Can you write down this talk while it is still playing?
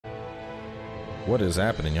What is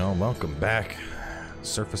happening, y'all? Welcome back.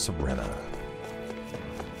 Surface of Reno.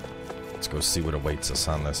 Let's go see what awaits us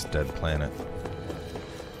on this dead planet.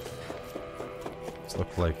 These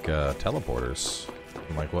look like teleporters,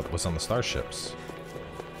 like what was on the starships.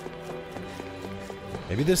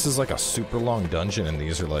 Maybe this is like a super long dungeon, and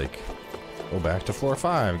these are like, go back to floor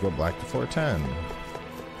 5, go back to floor 10.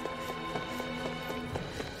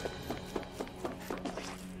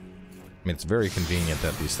 I mean, it's very convenient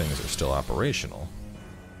that these things are still operational.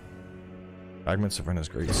 Fragments of Reno's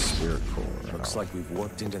great spirit core. Looks like we've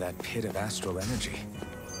warped into that pit of astral energy.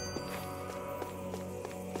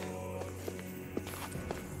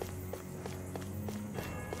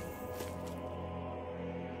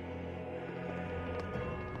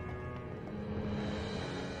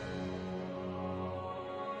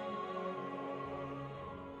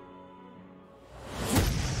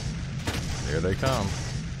 Here they come.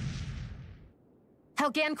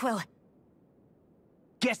 Helganquil!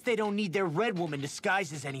 Guess they don't need their Red Woman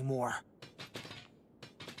disguises anymore.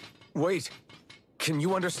 Wait, can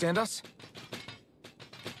you understand us?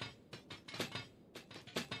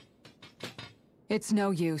 It's no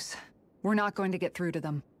use. We're not going to get through to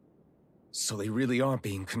them. So they really are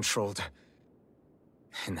being controlled.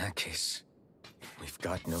 In that case, we've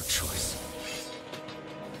got no choice.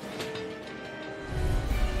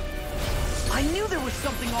 I knew there was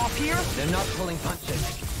something off here! They're not pulling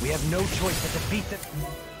punches. We have no choice but to beat them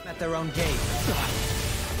at their own game.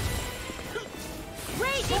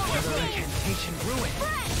 Raging Another incantation ruined.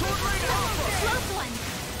 Close one!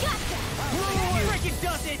 Gotcha! Frickin'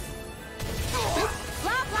 does it!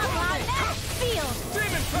 Blah blah blah! That's field!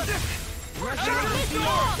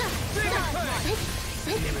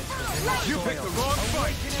 You picked the wrong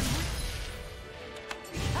fight!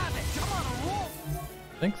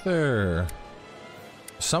 I think they're...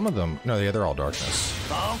 Some of them... No, yeah, they're all darkness.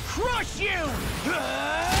 I'll crush you!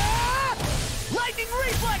 Lightning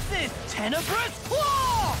reflexes! Tenebrous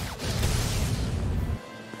claw!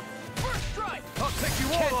 First strike! I'll take you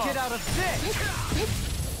all off! Can't get out of this!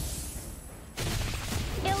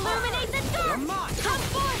 Illuminate the dark! Come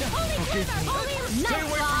forth! Holy quiver! Holy... Stay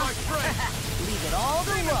away from my friend! Leave it all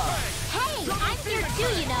to love! Hey! I'm here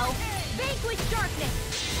too, you know! Vanquish darkness!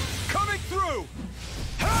 Coming through!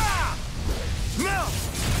 Ha! Now!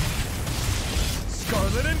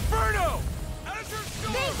 Scarlet Inferno!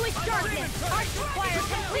 Vanquish darkness! Arts require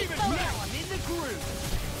complete focus! I'm in the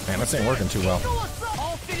groove! Man, this ain't working too well.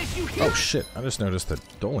 I'll finish you here! Oh shit, I just noticed that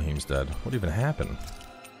Dolheim's dead. What even happened?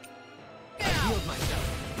 I healed myself!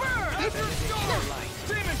 Burn!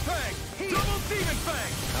 Demon Fang! Double Demon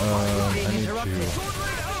Fang! I need to...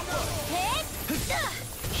 Hit!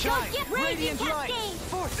 Go get Radiant Cascade!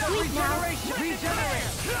 Sweet now! Regenerate!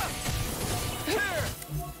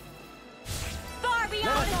 Far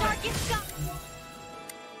beyond the darkest sky!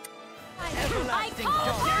 I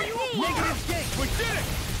call mercy! Negative gate! We did it!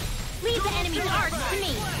 Leave the enemy's arts to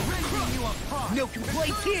me! No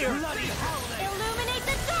complaints here! Illuminate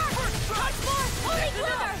the dark! Touch forth! Holy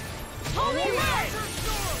quiver! Holy light!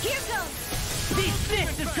 Here goes! These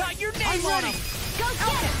fists have got your name on them! Go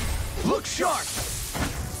get him! Look sharp!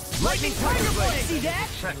 Lightning Tiger Blade! See that?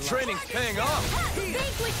 That training's paying off!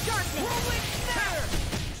 Vanquish darkness!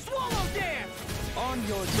 Swallow dance! On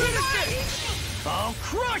your finish! I'll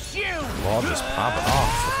crush you! We're all just popping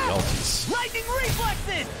off with the ultis. Lightning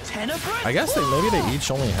reflexes! Tenebrous! I guess maybe they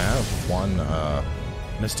each only have one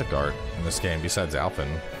mystic art in this game besides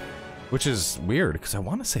Alphen. Which is weird, because I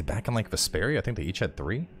want to say back in like Vesperia, I think they each had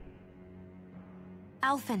 3.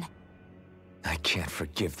 Alphen. I can't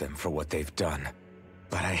forgive them for what they've done,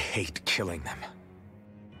 but I hate killing them.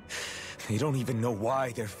 They don't even know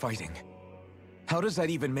why they're fighting. How does that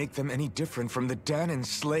even make them any different from the Dahnan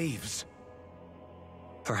slaves?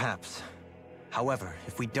 Perhaps. However,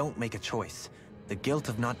 if we don't make a choice, the guilt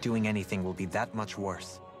of not doing anything will be that much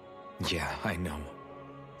worse. Yeah, I know.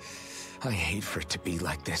 I hate for it to be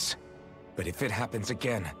like this. But if it happens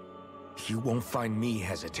again, you won't find me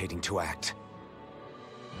hesitating to act.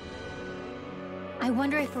 I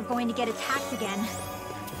wonder if we're going to get attacked again.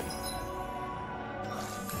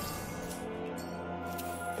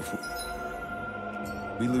 If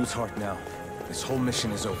we lose heart now, this whole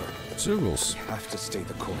mission is over. Zoogles. We have to stay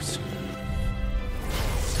the course.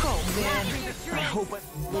 Oh man, I hope I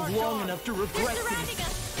live long enough to regret this.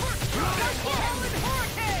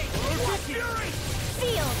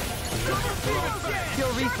 Field!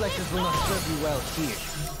 Your reflexes will not serve you well here.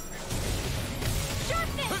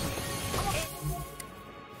 Sharpness!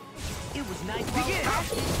 It was nice to begin.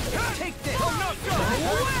 Take this. Oh, no, go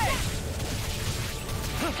away!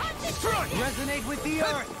 Resonate with the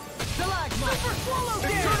earth. Stalagmite. Super swallow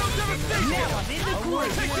dance. Eternal devastation.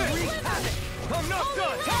 I'm not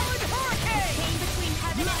done! Chain between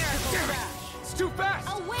heaven and earth. It's too fast!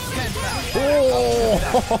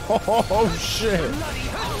 Oh shit!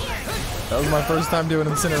 That was my first time doing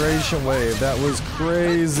incineration wave. That was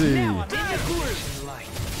crazy. Can't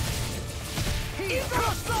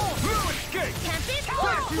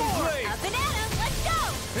a banana, let's go!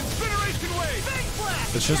 Incineration wave!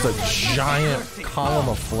 It's just a giant column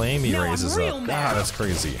of flame he raises up. God, that's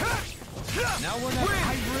crazy. Now we're not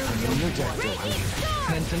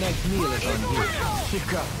and tonight's meal is on you. Keep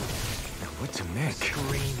going. Now what to make?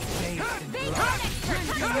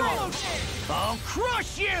 I'll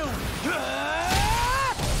crush you!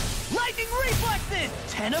 Lightning reflexes!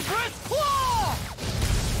 Tenebrous claw!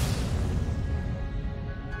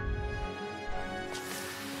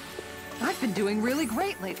 I've been doing really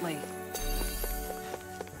great lately.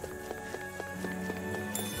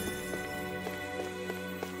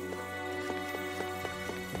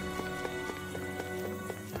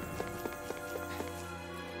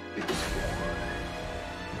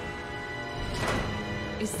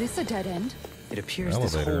 Is this a dead end? It appears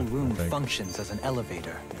this Elevator, whole room I think. functions as an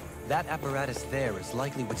elevator. That apparatus there is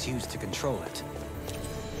likely what's used to control it.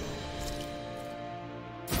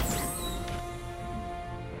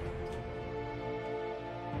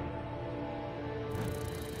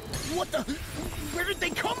 What the? Where did they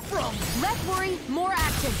come from? Less worry, more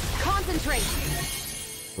action. Concentrate.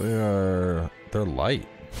 They're light.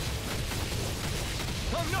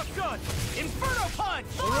 I'm not done! Inferno punch!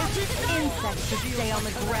 Insects should stay on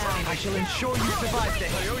the ground. I shall ensure you survive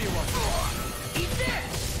this. I owe you one. Eat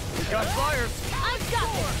this! We got fires! I've got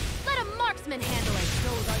this. Let a marksman handle it.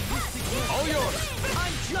 All yours!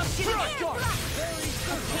 I'm just getting started.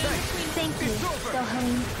 Thank you. Go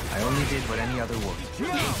home. I only did what any other would.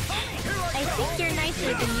 I think you're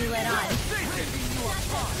nicer than you let on.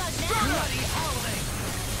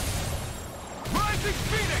 Rising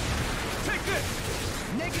Phoenix! Take this!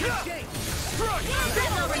 Negative shake.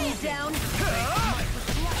 That'll bring you down. A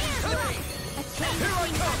chain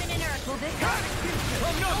between heaven and earth. Will this help?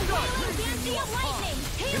 I'm not done! Dancy of lightning.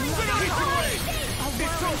 Healing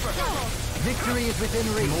It's over! Victory is within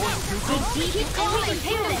reach. Keep going.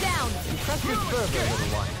 Take them down. Trust your fervor,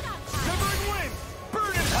 little one. Severing wind!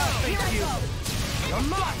 Burn in hell! Here I go. You're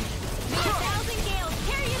mine! May 1,000 gales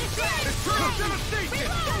carry you to shreds. Devastation!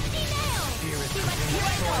 Dusty nail. Here I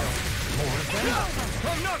go.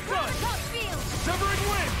 I'm not done! Tough field. Severing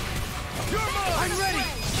wind! You're mine! I'm ready.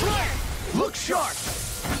 Strike. Look sharp.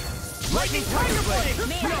 Lightning tiger blade.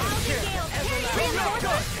 May 1,000 gales carry you to I'm not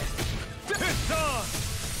done! shreds. It's on!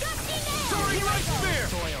 Dusty nail. Soaring Red Spear!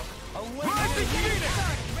 Rising Phoenix!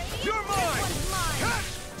 You're mine!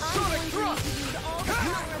 Sonic Thrust!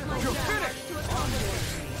 You're finished!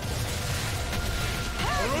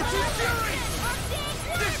 Orochi Fury!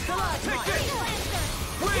 This time! Take this!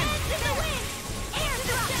 Wind!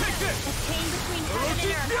 Take this! Chain between heaven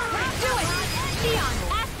Orochi and Fury! earth. Do it! Neon!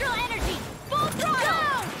 Astral energy! Full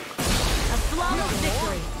throttle! A flawless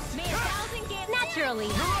victory! May 1,000 gales... Naturally!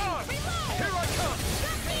 Mirage! Here I come!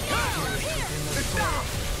 It's down!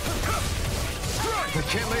 I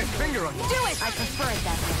can't lay a finger on you! Do it! I prefer it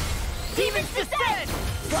that way. Demons descend.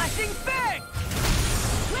 Flashing fang.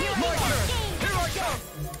 My turn! Here I come!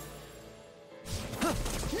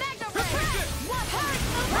 Mega Take Ray! it! What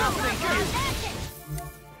hurts?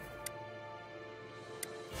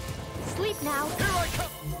 Sleep now. Here I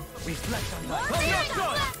come! Reflect on I'm not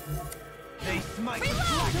done! They smite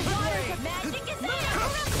Reload! The waters of magic is there!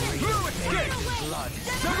 Eruption! No escape! blood.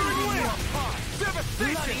 Severing wind!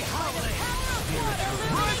 Devastation!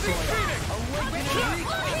 Rising Phoenix!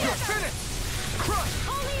 You're finished! Crush!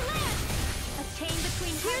 Holy land! A chain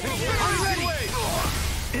between heaven and I'm earth! ready!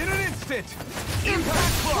 In an instant!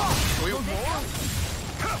 Impact Block! We want more?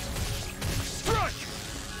 Strike!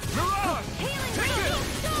 Mirage! Healing Take ray!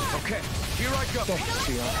 this! Okay, here I go!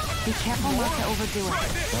 Be careful not to overdo it.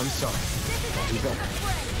 I'm sorry. I'll do better.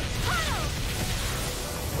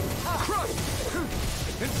 Crush!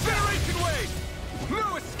 Incineration wave!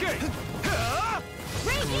 No escape!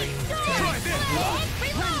 Raging storm! Try this! Reload!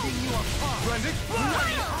 Blending fly!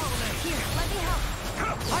 Here, let me help.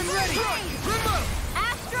 I'm ready! Remote!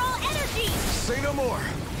 Astral energy! Say no more!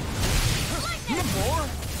 No more?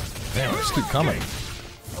 Damn, just keep coming.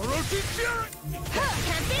 Orochi Fury!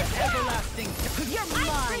 Can't this Everlasting. You're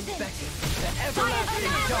mine!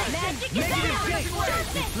 Everlasting dark. Magic is Negative down! shake.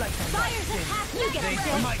 Reflect on Fire's a half you get They a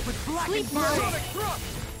smite with black Sleep and now. Sonic Thrust!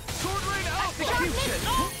 Sword Rain Alpha! execution.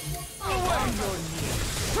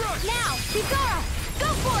 Now, Bizarra! Go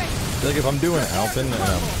for it! I feel like if I'm doing Alpin and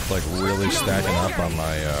I'm like really stacking up on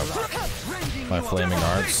my my flaming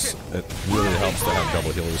arts, it really helps to have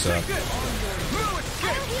double healers out.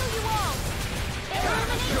 I'll heal you all.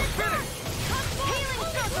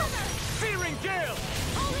 Searing gale.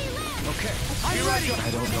 Holy land. Okay, I'm ready. I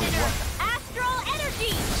don't know what. Astral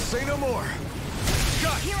energy. Say no more.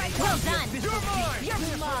 Here I go. Well done.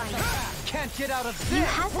 You're mine. Can't get out of this. You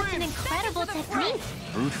have such an incredible technique.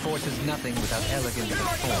 Brute force is nothing without elegance of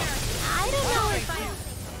form. I don't know if I...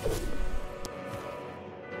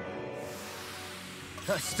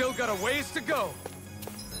 I still got a ways to go.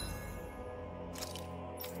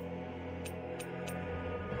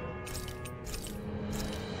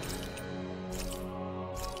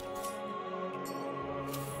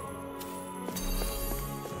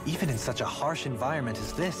 Even in such a harsh environment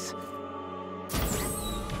as this,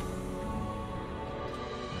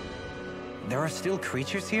 there are still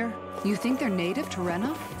creatures here? You think they're native to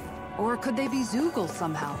Reno? Or could they be Zoogle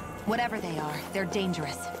somehow? Whatever they are, they're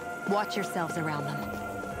dangerous. Watch yourselves around them.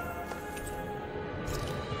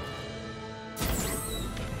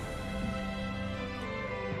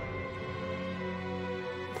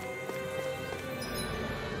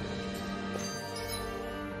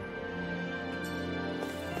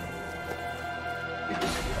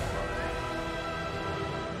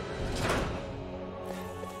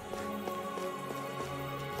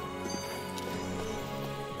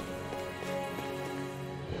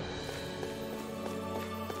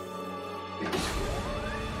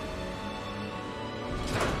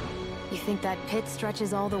 You think that pit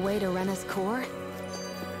stretches all the way to Rena's core?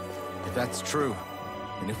 If that's true,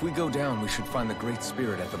 and if we go down, we should find the Great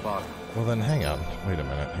Spirit at the bottom. Well then, hang on. Wait a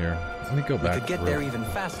minute here. Let me go back. We could get there even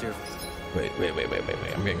faster. Wait.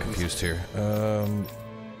 I'm getting confused here.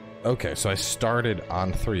 Okay, so I started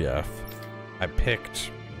on 3F. I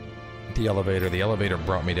picked the elevator. The elevator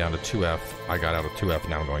brought me down to 2F. I got out of 2F.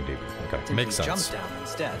 Now I'm going deeper. Okay, makes sense. Jump down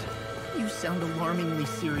instead. You sound alarmingly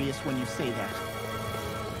serious when you say that.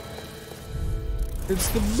 It's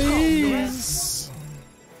the bees.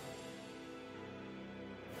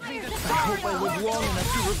 I hope I live long enough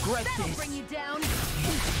to regret this. Bring you down.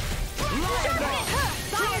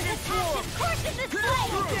 Fire's attack is coursing this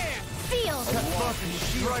blade. Feel.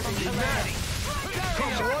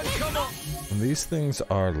 Come on. And these things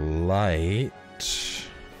are light.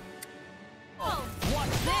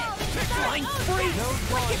 Flying free!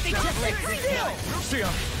 What if they just like real? Sia,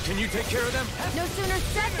 can you take care of them? No sooner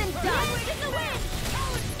said than done.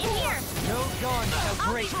 In here. No dawn shall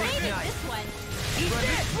I'll break trade this it night. this one. Eat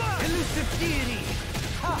this! Elusive deity!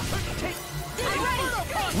 Ha! Take... I'm ready.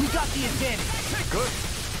 We got the advantage. Good.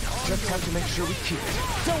 Just have to make sure we keep it.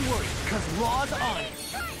 Don't worry, cause law's on it.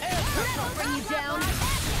 I'll bring you down.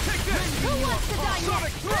 Take this! Who wants to die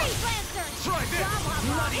next? Freeze, Lancer. Try this!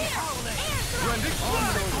 Bloody howling! Rending I'll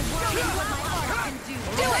show you what my arm can do.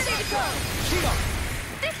 Do it, Nico.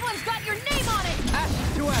 This one's got your name on it. Ashes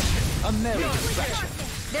to ashes, a merry distraction.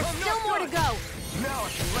 There's still more to go. Now I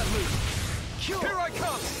can let loose. Here I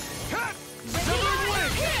come! Hit!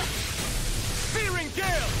 Radiant Wind! Searing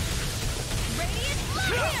gale! Radiant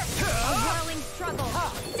here. A whirling struggle.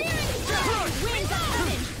 Searing struggle. Winds of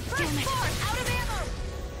heaven. Burst forth out of ammo.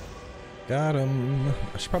 Got him.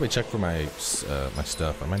 I should probably check for my my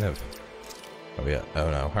stuff. I might have. Oh yeah. Oh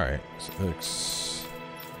no. All right. So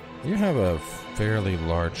you have a fairly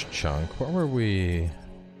large chunk. What were we?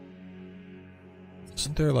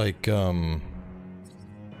 Isn't there like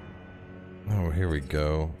Oh, here we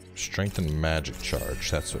go. Strengthened magic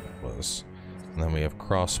charge. That's what it was. And then we have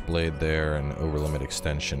crossblade there and overlimit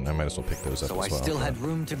extension. I might as well pick those up So as I well. still had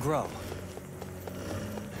room to grow.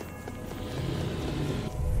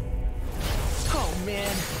 Oh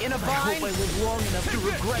man, in a bind? I hope I live long enough to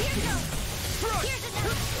regret this.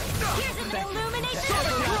 Here's an illumination.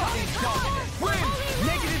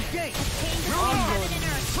 Negative gate! Onward.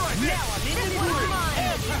 Now I'm in the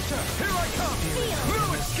Here I come!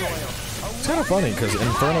 New escape! It's kind of funny because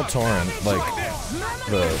Infernal Torrent, like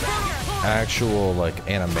the actual like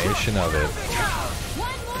animation of it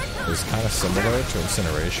is kind of similar to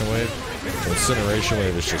Incineration Wave. Incineration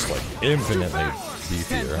Wave is just like infinitely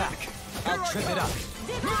beefier. I'll trip it up.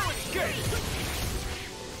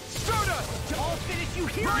 I'll finish you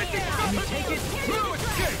here! Can you take it? New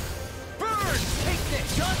escape! Burn! Take this!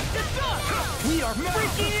 Just the dust! We are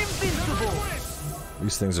freaking invincible!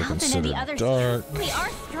 These things are Nothing considered any others dark. do. We are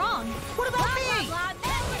strong. What about me? Blah,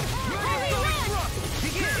 blah, blah. Hurry, Lance.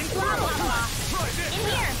 Blah, blah, blah. In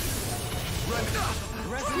here.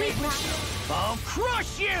 Sleep, Lance. I'll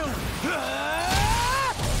crush you!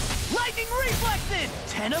 Lightning reflexes!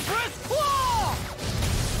 Tenebrous claw!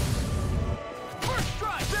 First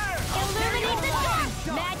strike! There! Illuminate the dark.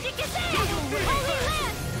 Magic is in. Holy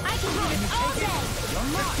Lance. I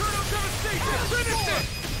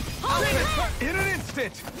In an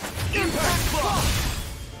instant! Impact block!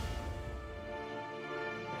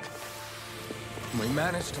 We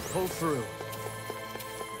managed to pull through.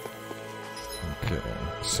 Okay,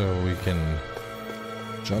 so we can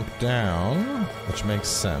jump down, which makes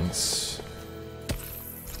sense.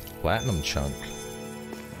 Platinum chunk.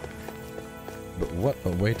 But what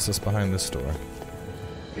awaits us behind this door?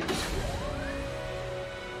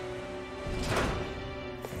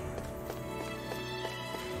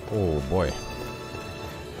 Oh boy.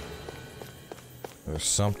 There's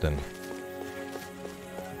something.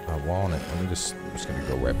 I want it. I'm just gonna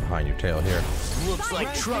go right behind your tail here. Looks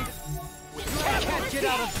like trouble. Can't get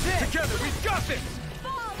out of this. Together, we've got this!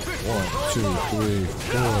 1, 2, 3,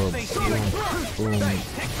 4. Boom, boom,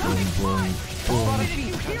 boom, boom, boom,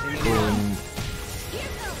 boom.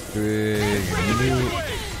 Big new.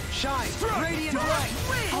 Shine. Radiant light.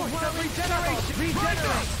 Regenerate.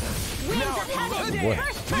 Regenerate. Oh boy.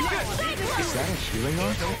 Is that a healing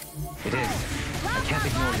art? It is. I can't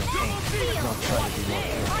ignore your pain. I'll try to be more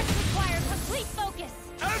careful. Arts require complete focus.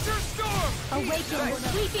 Azure Storm! Awaken the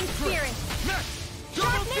sleeping spirit.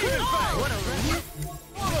 Sharpness! What a relief!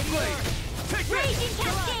 Raging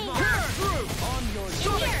cascade. On your In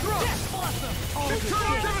here.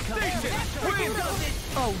 Internal devastation! Wind!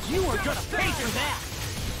 Oh, you are gonna pay for that.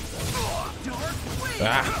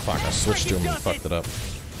 Ah, fuck, I switched to him and fucked it up.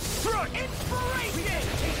 Inspiration!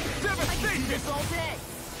 Devastation! All day.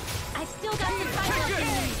 I've still got some fight left in me.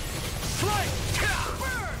 Slice!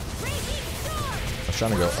 Raging storm. I was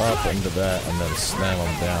trying to go up into that and then slam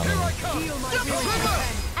him down.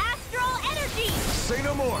 Astral energy. Say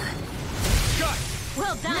no more! Got!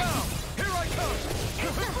 Well done. Here I come!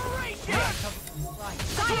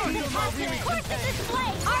 Fire capacity. Force the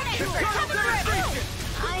display. Arctic recovery.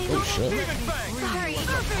 Oh shit. Sorry.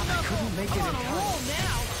 Couldn't make it in time.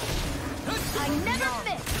 I never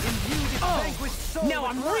miss. Oh, now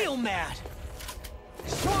I'm real mad.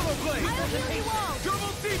 Swallow Blade! I'll heal you all.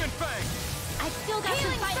 Double Demon Fang! I've still got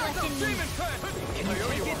some fight left in me. Demon Fang! Can you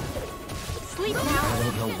take it? Sleep I now.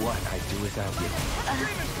 don't know what I'd do without you.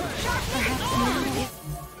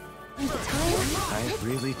 I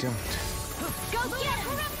really don't. Go get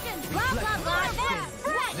corruption. Blah blah blah.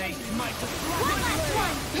 That's They might one last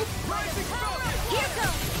one. Here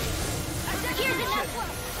goes. Here's another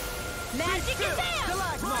one. Magic is there.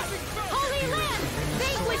 Holy Land.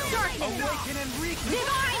 Vanquish darkness. awaken and reconnect.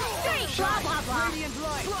 Divine strength. Blah blah blah. Radiant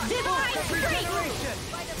light. Divine strength.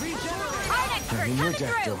 Regeneration. Art expert In your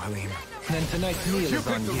coming deck, through. Halim. Then tonight's meal You is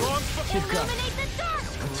on picked the you. wrong You've got Illuminate the dark.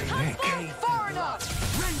 to make. Far enough.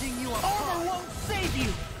 Rending you apart. Armor won't save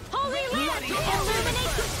you. Holy Land.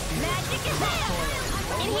 Illuminate. Magic is there.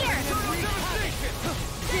 In here.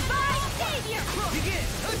 Divine savior. Begin.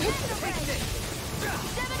 Taste it.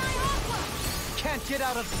 Gemini Aqua. Can't get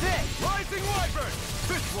out of this. Rising Wyvern!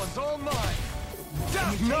 This one's all mine!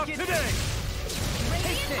 you Not take it? today!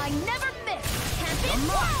 Radiant. I never miss. Champion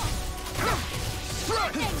wall.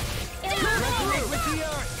 Lightning. Illuminate. With the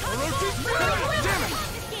earth. Confiscating.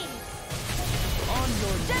 On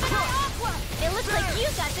your Gemini Aqua. It looks like you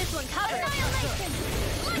got this one covered. Annihilation.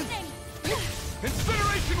 Lightning.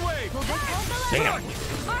 Incineration Wave! Damn.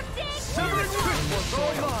 Arctic. Severing This one's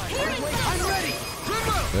all mine! Healing I'm ready!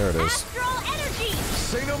 There it is. Astral energy.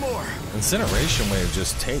 Say no more! Incineration Wave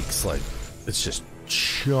just takes, like, it's just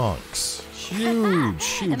chunks. Huge,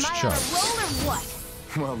 huge Am I on a chunks. roll or what?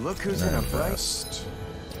 Well, look who's in a bright... Best.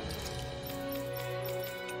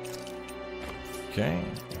 Okay.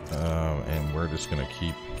 And we're just gonna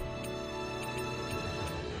keep...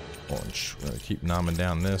 Orange. We're gonna keep nomming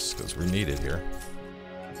down this, because we need it here.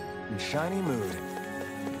 shiny mood.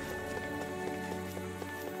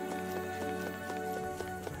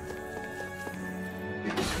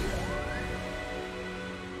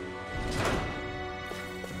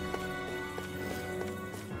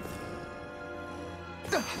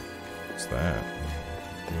 What's that?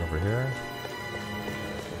 You over here?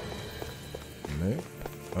 Nope.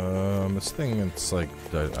 This thing, it's like...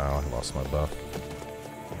 Oh, I lost my buff.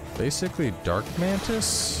 Basically, Dark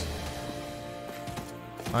Mantis?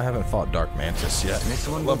 I haven't fought Dark Mantis yet. This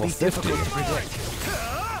one Level will be 50. difficult to predict.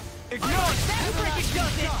 Ignore!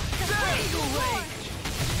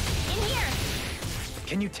 In here.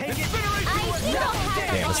 Can you take it? I still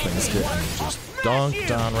have Damn, this thing's getting just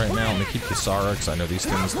dunked on right now. Let me keep the Sara, because I know these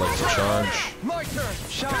things like to charge. My turn!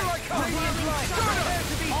 Shine. Radiant light. Prepare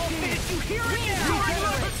to be seen. You hear it?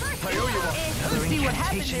 I owe you one. Let's see what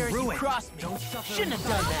happened there as you crossed me. Shouldn't have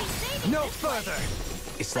done that. No further!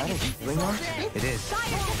 Is that a healing art? It is. I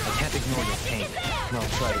can't ignore your pain. I'll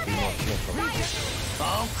try to be more careful.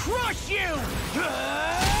 I'll crush you!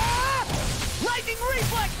 Lightning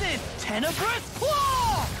reflexes! Tenebrous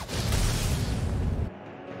claw!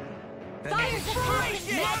 Fire's attack!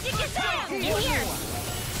 Magic is down! In here!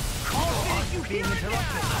 You hear it now!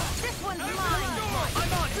 This one's mine!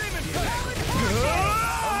 I'm on Demon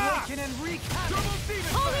Awaken and recapture! Double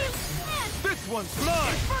Demon Holy land! This one's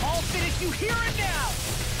mine! I'll finish you here and now!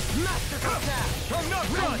 Master attack! I'm not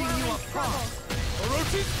done! You up front!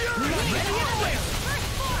 Orochi's Fury! Ready and aware!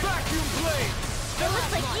 Vacuum blade! It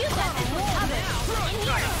looks like you got this one covered! In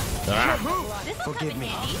here! This will come in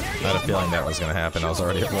handy! I had a feeling that was going to happen. I was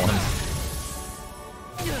already at 1.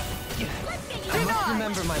 I must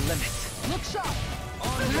remember my limits. Look sharp!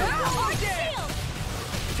 On Shield!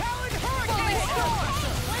 Talon Hurricane!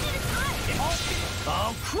 One at a time!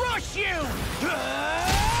 I'll crush you!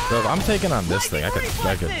 So if I'm taking on this thing, I could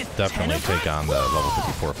definitely take on the level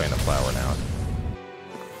 54 Faint of Flower now.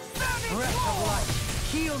 Breath of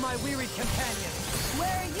life, heal my wearied companion.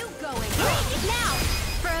 Where are you going? Break it now!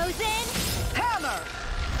 Frozen! Hammer!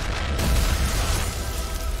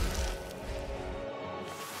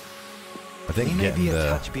 I think We may getting be a the...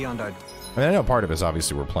 touch beyond our... I mean, I know part of it is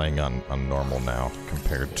obviously we're playing on normal now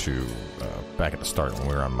compared to back at the start when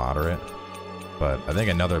we were on moderate. But I think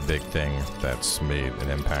another big thing that's made an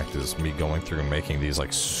impact is me going through and making these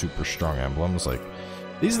like super strong emblems. Like,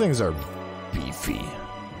 these things are beefy.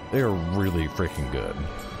 They are really freaking good.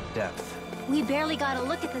 depth. We barely got a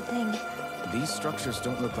look at the thing. These structures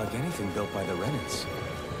don't look like anything built by the Renans,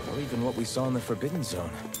 or even what we saw in the Forbidden Zone.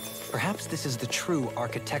 Perhaps this is the true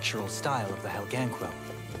architectural style of the Helganquil.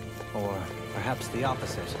 Or perhaps the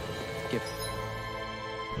opposite, given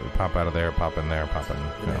We pop out of there, pop in there, pop in.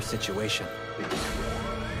 their situation.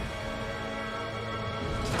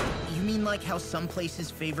 You mean like how some places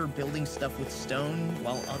favor building stuff with stone,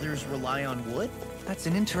 while others rely on wood? That's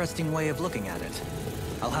an interesting way of looking at it.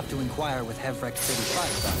 I'll have to inquire with Hevrek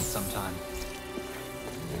 35 about it sometime.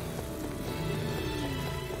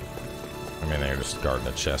 I mean, they're just guarding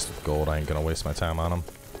a chest of gold. I ain't gonna waste my time on them.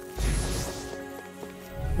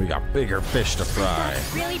 We got bigger fish to fry.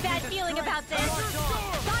 Really bad feeling about this.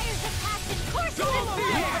 Fire's attacked and courses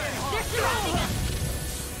this. They're surrounding us.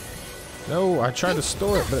 No, I tried to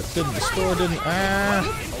store it, but it didn't. The store didn't. Ah!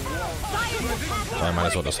 Fire's attacked. Well, I might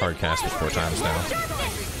as well just hard cast it 4 times now.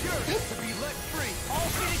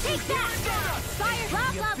 Take that! Fire,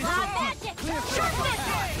 blah, blah, blah, magic! Sharpness!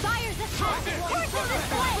 Fire's attacked and courses this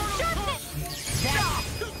way! Sharpness!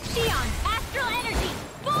 Sion, astral energy!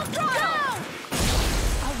 Full throttle!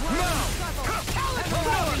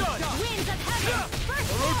 Winds of heaven! First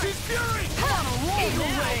Orochi's Fury!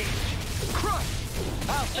 Eagle Rage! Crush!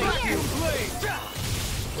 I'll take you, Blade!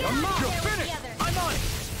 I'm not finished! I'm on it!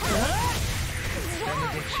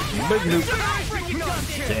 Big nuke.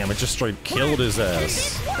 Damn, it just straight killed his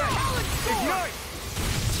ass. Ignite!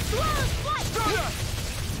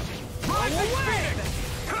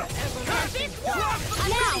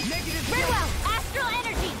 Now! Very well! Astral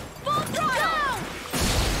energy! Full throttle!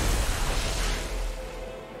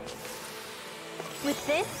 With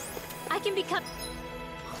this, I can become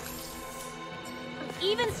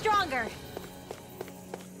even stronger.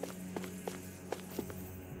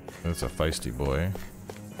 That's a feisty boy.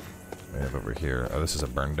 We have over here. Oh, this is a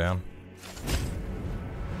burn down.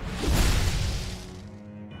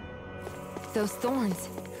 Those thorns.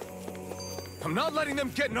 I'm not letting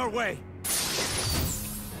them get in our way!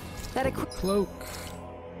 That Cloak.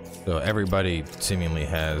 So everybody seemingly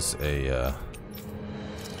has a.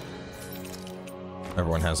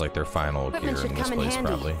 Everyone has like their final Equipment gear in should this come in place, handy.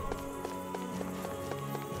 probably.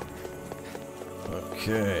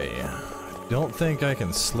 Okay. Don't think I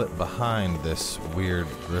can slip behind this weird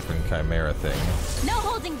Griffin Chimera thing. No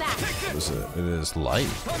holding back. It is light.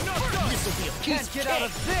 Can't get out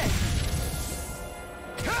of this!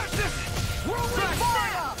 Catch this! Whirlwind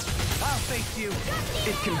fire! I'll face you!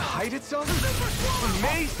 It can hide itself?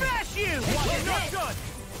 Amazing! Smash you! I'm not done!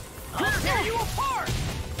 I'll tear you apart!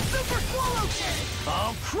 Super swallow!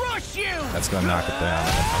 I'll crush you! That's gonna knock it down.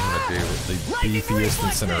 I'm gonna do the beefiest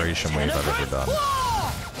incineration wave I've ever done.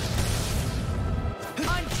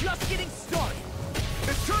 I'm just getting started!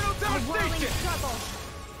 Eternal devastation! Trouble.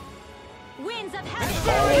 Winds of heaven.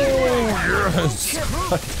 Oh, yes!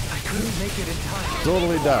 I couldn't make it in time.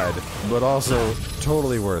 Totally died, but also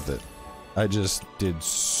totally worth it. I just did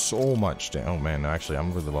so much damage. Oh man, no, actually,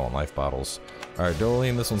 I'm really low on life bottles. Alright,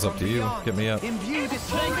 Dolene, this one's up to you. Get me up. Imbue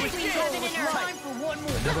this language Between heaven and earth. Time for one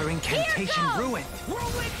more! Another incantation Here goes! ruined.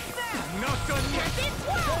 Whirlwind snap! Not done yet! This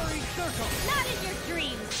world. Fiery circle! Not in your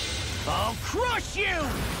dreams. I'll crush you!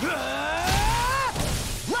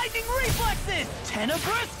 Lightning reflexes!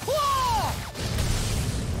 Tenebrous claw!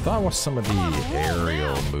 Thought was some of the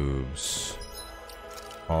aerial moves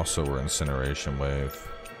also were incineration wave.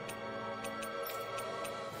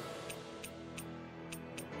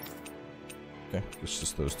 Okay, it's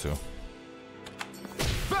just those two.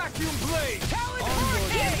 Vacuum blade!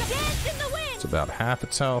 Dance in the wind! It's about half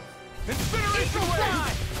its health. Incineration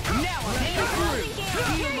wave! Now I'm through!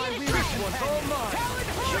 Feel my lyrics once all mine!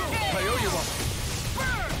 I owe you one!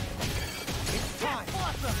 Burn! It's time!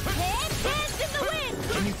 Dance in the wind!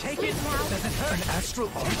 Can you take it? Does it hurt? An astral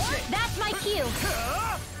object? That's my cue!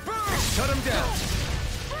 Shut him down!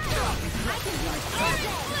 I can do it all day!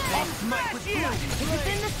 I'll smite with blue! If it's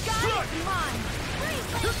in the sky, it's mine!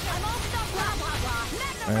 I'm all stuck, blah, blah,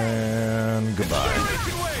 blah. And goodbye.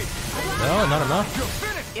 No, not enough. You're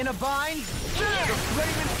finished! In a bind? The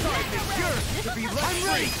flame inside is yours to be let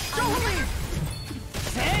free! Show me!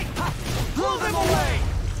 Hey! Blow them away!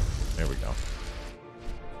 There we go.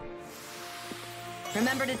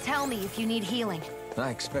 Remember to tell me if you need healing. I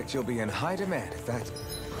expect you'll be in high demand if that's...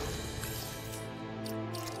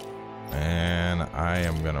 And I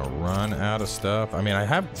am gonna run out of stuff. I mean, I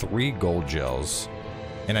have 3 gold gels,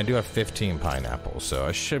 and I do have 15 pineapples, so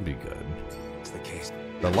I should be good. the case.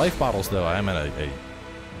 The life bottles, though, I am at a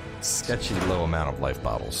sketchy low amount of life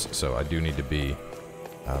bottles, so I do need to be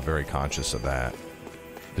very conscious of that,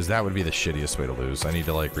 because that would be the shittiest way to lose. I need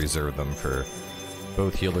to like reserve them for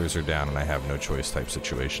both healers are down and I have no choice type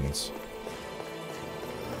situations.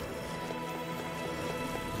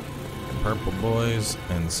 Purple boys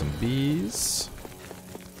and some bees.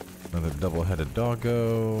 Another double-headed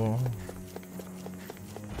doggo.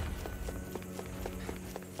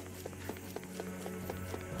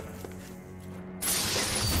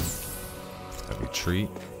 Heavy treat.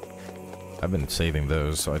 I've been saving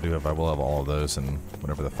those, so I will have all of those and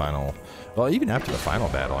whatever the final. Well, even after the final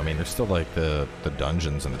battle, I mean, there's still like the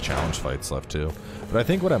dungeons and the challenge fights left too. But I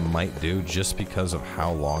think what I might do, just because of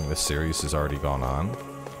how long this series has already gone on,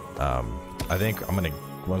 I think I'm gonna,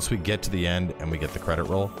 once we get to the end and we get the credit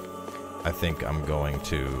roll, I think I'm going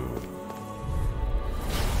to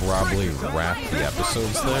probably wrap the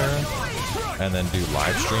episodes there and then do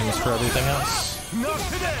live streams for everything else. Not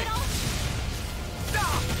today!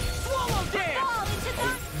 Swallow dance!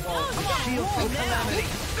 Shield from calamity!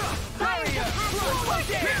 Barrier! Swallow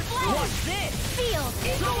dance! What's this? Field!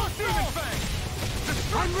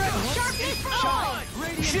 I'm ready! Sharpness Shine! on!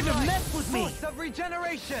 Should have messed with me! Voice of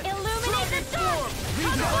regeneration! Illuminate the dark!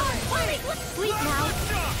 Sleep now!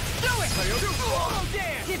 Do it! Swallow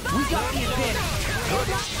dance! We got the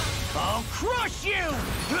advantage! I'll crush you!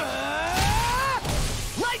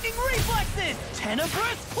 Lightning reflexes!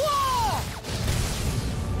 Tenebrous claw!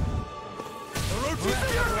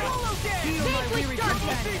 Vanquish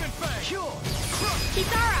darkness! Cure!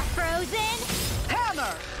 Kitara frozen!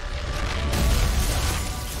 Hammer!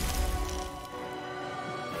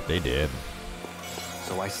 They did.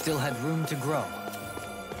 So I still had room to grow.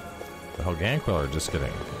 The Hoganquill are just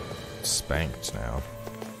getting spanked now.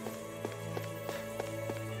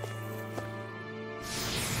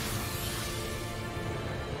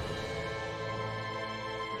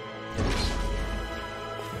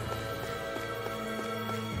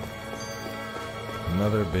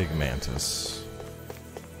 Another big mantis.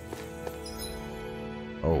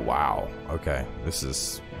 Oh wow. Okay,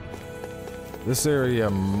 this area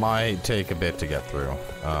might take a bit to get through.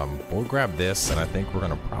 We'll grab this, and I think we're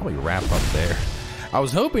gonna probably wrap up there. I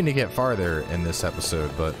was hoping to get farther in this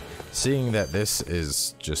episode, but seeing that this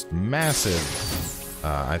is just massive,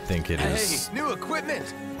 I think it is. Hey, new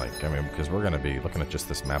equipment! Like, I mean, because we're gonna be looking at just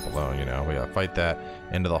this map alone, you know? We gotta fight that,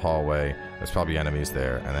 into the hallway, there's probably enemies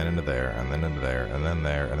there, and then into there, and then into there, and then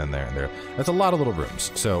there, and then there, and there. That's a lot of little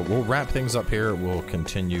rooms. So we'll wrap things up here, we'll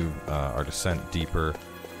continue our descent deeper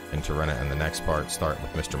into Reno in the next part, start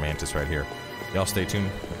with Mr. Mantis right here. Y'all stay tuned,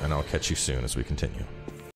 and I'll catch you soon as we continue.